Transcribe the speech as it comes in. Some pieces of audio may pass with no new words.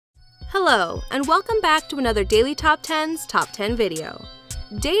Hello, and welcome back to another Daily Top 10's Top 10 video.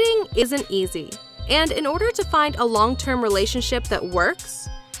 Dating isn't easy, and in order to find a long-term relationship that works,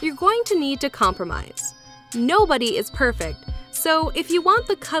 you're going to need to compromise. Nobody is perfect, so if you want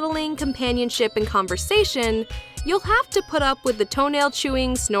the cuddling, companionship, and conversation, you'll have to put up with the toenail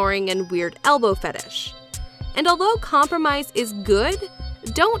chewing, snoring, and weird elbow fetish. And although compromise is good,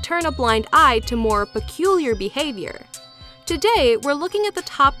 don't turn a blind eye to more peculiar behavior. Today, we're looking at the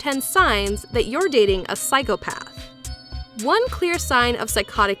top 10 signs that you're dating a psychopath. One clear sign of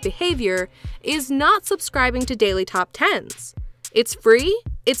psychotic behavior is not subscribing to daily top 10s. It's free,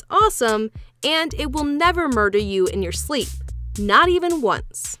 it's awesome, and it will never murder you in your sleep. Not even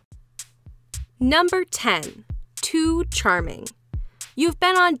once. Number 10. Too charming. You've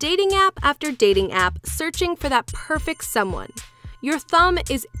been on dating app after dating app searching for that perfect someone. Your thumb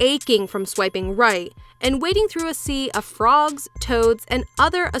is aching from swiping right and wading through a sea of frogs, toads, and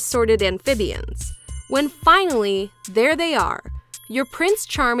other assorted amphibians. When finally, there they are, your Prince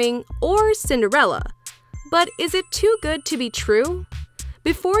Charming or Cinderella. But is it too good to be true?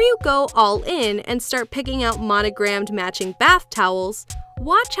 Before you go all in and start picking out monogrammed matching bath towels,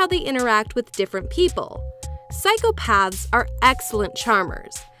 watch how they interact with different people. Psychopaths are excellent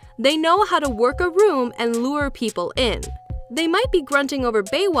charmers. They know how to work a room and lure people in. They might be grunting over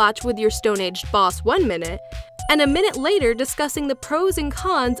Baywatch with your stone-aged boss 1 minute, and a minute later discussing the pros and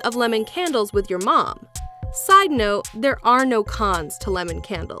cons of lemon candles with your mom. Side note, there are no cons to lemon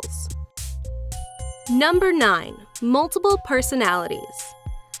candles. Number 9. Multiple personalities.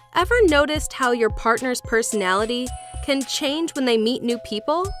 Ever noticed how your partner's personality can change when they meet new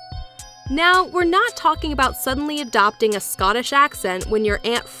people? Now, we're not talking about suddenly adopting a Scottish accent when your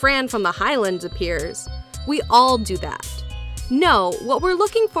Aunt Fran from the Highlands appears. We all do that. No, what we're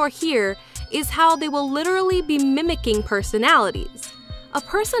looking for here is how they will literally be mimicking personalities. A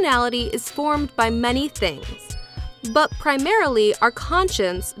personality is formed by many things, but primarily our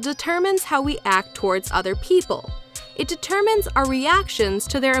conscience determines how we act towards other people. It determines our reactions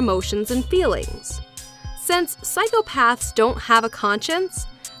to their emotions and feelings. Since psychopaths don't have a conscience,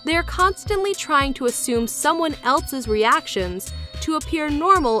 they are constantly trying to assume someone else's reactions to appear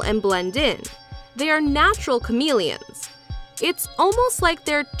normal and blend in. They are natural chameleons. It's almost like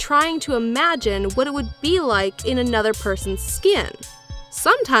they're trying to imagine what it would be like in another person's skin.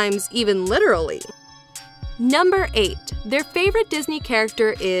 Sometimes even literally. Number 8. Their favorite Disney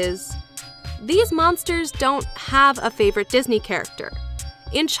character is... These monsters don't have a favorite Disney character.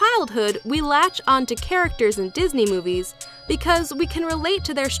 In childhood, we latch onto characters in Disney movies because we can relate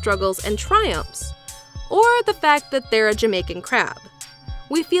to their struggles and triumphs, or the fact that they're a Jamaican crab.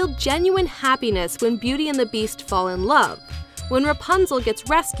 We feel genuine happiness when Beauty and the Beast fall in love, when Rapunzel gets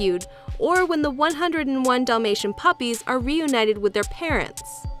rescued, or when the 101 Dalmatian puppies are reunited with their parents.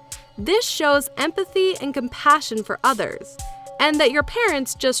 This shows empathy and compassion for others, and that your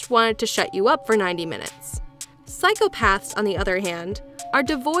parents just wanted to shut you up for 90 minutes. Psychopaths, on the other hand, are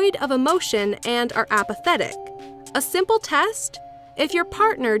devoid of emotion and are apathetic. A simple test? If your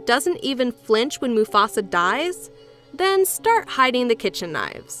partner doesn't even flinch when Mufasa dies, then start hiding the kitchen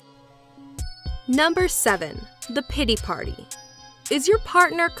knives. Number 7. The pity party. Is your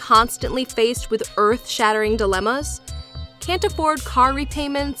partner constantly faced with earth-shattering dilemmas? Can't afford car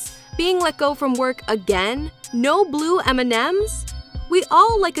repayments? Being let go from work again? No blue M&Ms? We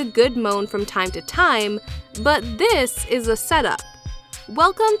all like a good moan from time to time, but this is a setup.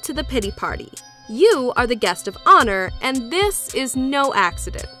 Welcome to the pity party. You are the guest of honor, and this is no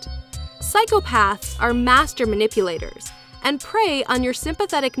accident. Psychopaths are master manipulators and prey on your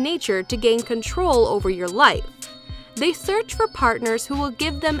sympathetic nature to gain control over your life. They search for partners who will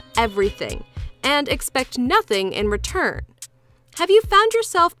give them everything and expect nothing in return. Have you found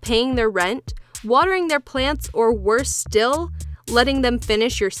yourself paying their rent, watering their plants, or worse still, letting them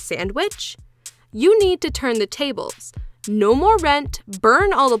finish your sandwich? You need to turn the tables. No more rent,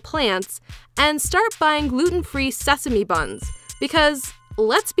 burn all the plants, and start buying gluten-free sesame buns because,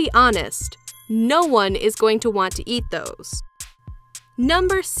 let's be honest, no one is going to want to eat those.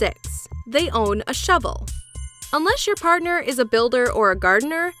 Number 6. They own a shovel. Unless your partner is a builder or a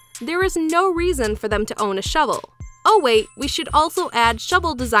gardener, there is no reason for them to own a shovel. Oh wait, we should also add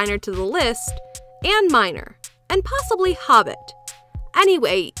shovel designer to the list, and miner, and possibly hobbit.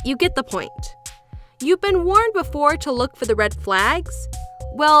 Anyway, you get the point. You've been warned before to look for the red flags?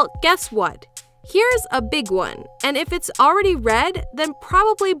 Well, guess what? Here's a big one, and if it's already red, then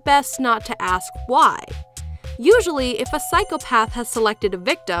probably best not to ask why. Usually, if a psychopath has selected a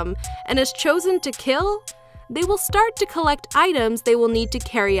victim and has chosen to kill, they will start to collect items they will need to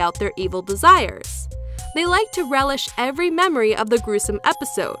carry out their evil desires. They like to relish every memory of the gruesome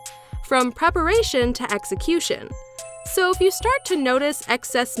episode, from preparation to execution. So if you start to notice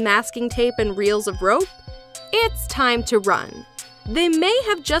excess masking tape and reels of rope, it's time to run. They may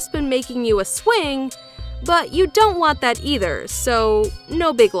have just been making you a swing, but you don't want that either, so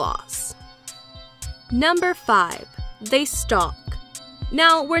no big loss. Number 5. They stalk.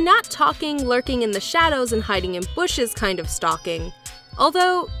 Now, we're not talking lurking in the shadows and hiding in bushes kind of stalking,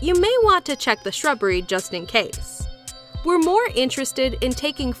 although you may want to check the shrubbery just in case. We're more interested in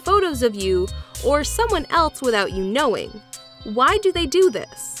taking photos of you or someone else without you knowing. Why do they do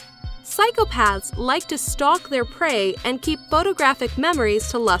this? Psychopaths like to stalk their prey and keep photographic memories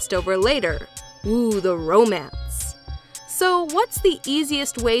to lust over later. Ooh, the romance. So what's the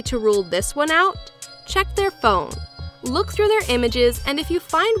easiest way to rule this one out? Check their phone. Look through their images, and if you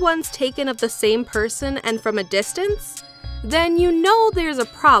find ones taken of the same person and from a distance, then you know there's a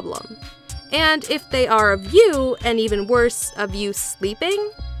problem. And if they are of you, and even worse, of you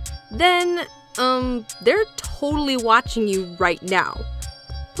sleeping, then, they're totally watching you right now.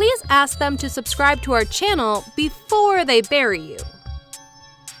 Please ask them to subscribe to our channel before they bury you.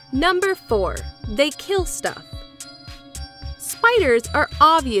 Number 4. They kill stuff. Spiders are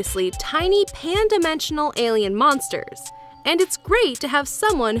obviously tiny pan-dimensional alien monsters, and it's great to have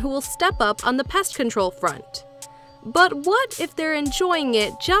someone who will step up on the pest control front. But what if they're enjoying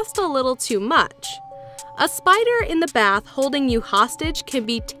it just a little too much? A spider in the bath holding you hostage can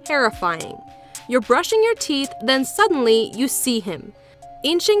be terrifying. You're brushing your teeth, then suddenly you see him,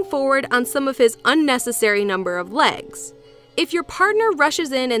 inching forward on some of his unnecessary number of legs. If your partner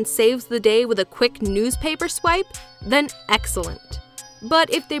rushes in and saves the day with a quick newspaper swipe, then excellent.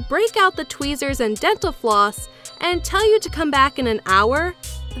 But if they break out the tweezers and dental floss and tell you to come back in an hour,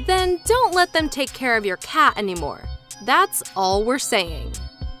 then don't let them take care of your cat anymore. That's all we're saying.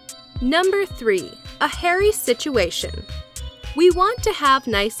 Number 3. A hairy situation. We want to have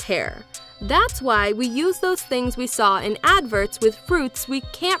nice hair. That's why we use those things we saw in adverts with fruits we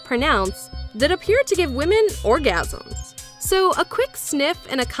can't pronounce that appear to give women orgasms. So a quick sniff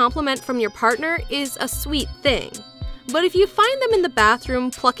and a compliment from your partner is a sweet thing. But if you find them in the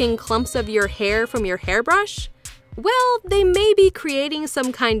bathroom plucking clumps of your hair from your hairbrush, well, they may be creating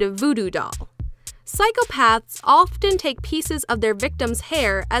some kind of voodoo doll. Psychopaths often take pieces of their victims'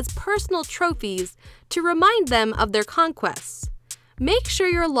 hair as personal trophies to remind them of their conquests. Make sure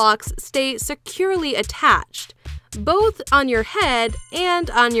your locks stay securely attached, both on your head and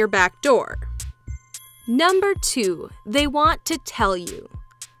on your back door. Number 2. They want to tell you.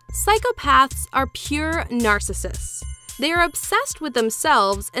 Psychopaths are pure narcissists. They are obsessed with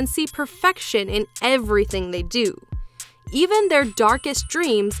themselves and see perfection in everything they do. Even their darkest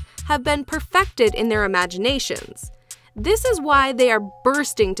dreams have been perfected in their imaginations. This is why they are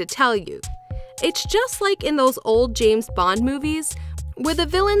bursting to tell you. It's just like in those old James Bond movies, where the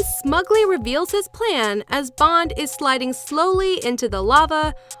villain smugly reveals his plan as Bond is sliding slowly into the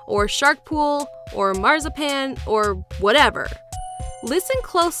lava, or shark pool, or marzipan, or whatever. Listen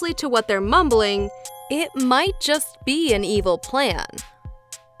closely to what they're mumbling. It might just be an evil plan.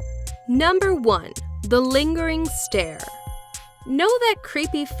 Number 1. The lingering stare. Know that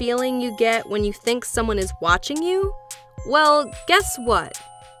creepy feeling you get when you think someone is watching you? Well, guess what?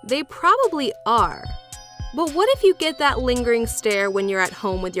 They probably are. But what if you get that lingering stare when you're at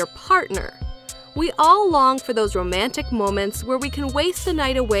home with your partner? We all long for those romantic moments where we can waste the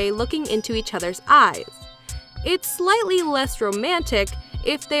night away looking into each other's eyes. It's slightly less romantic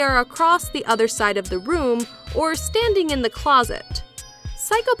if they are across the other side of the room or standing in the closet.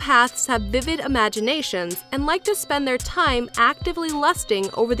 Psychopaths have vivid imaginations and like to spend their time actively lusting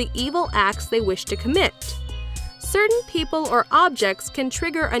over the evil acts they wish to commit. Certain people or objects can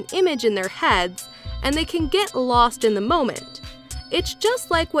trigger an image in their heads, and they can get lost in the moment. It's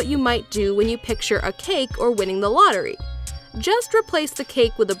just like what you might do when you picture a cake or winning the lottery. Just replace the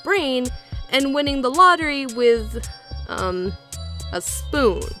cake with a brain and winning the lottery with, a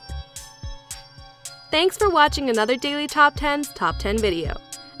spoon. Thanks for watching another Daily Top 10's Top 10 video.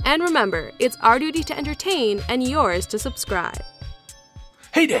 And remember, it's our duty to entertain and yours to subscribe.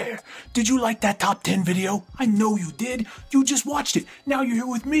 Hey there! Did you like that top 10 video? I know you did. You just watched it. Now you're here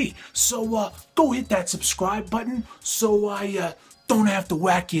with me. So go hit that subscribe button so I don't have to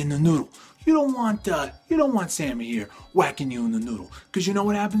whack you in the noodle. You don't want Sammy here whacking you in the noodle. Cause you know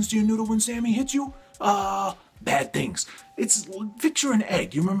what happens to your noodle when Sammy hits you? Bad things. It's picture an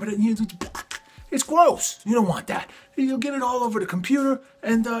egg. You remember that? It's gross. You don't want that. You'll get it all over the computer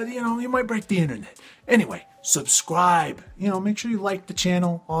and you might break the internet. Anyway, subscribe. Make sure you like the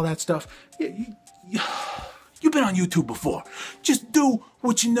channel, all that stuff. You've been on YouTube before. Just do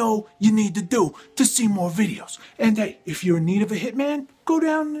what you know you need to do to see more videos. And hey, if you're in need of a hitman, go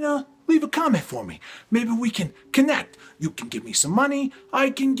down and leave a comment for me. Maybe we can connect. You can give me some money. I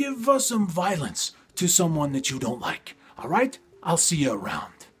can give some violence to someone that you don't like. All right? I'll see you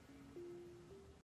around.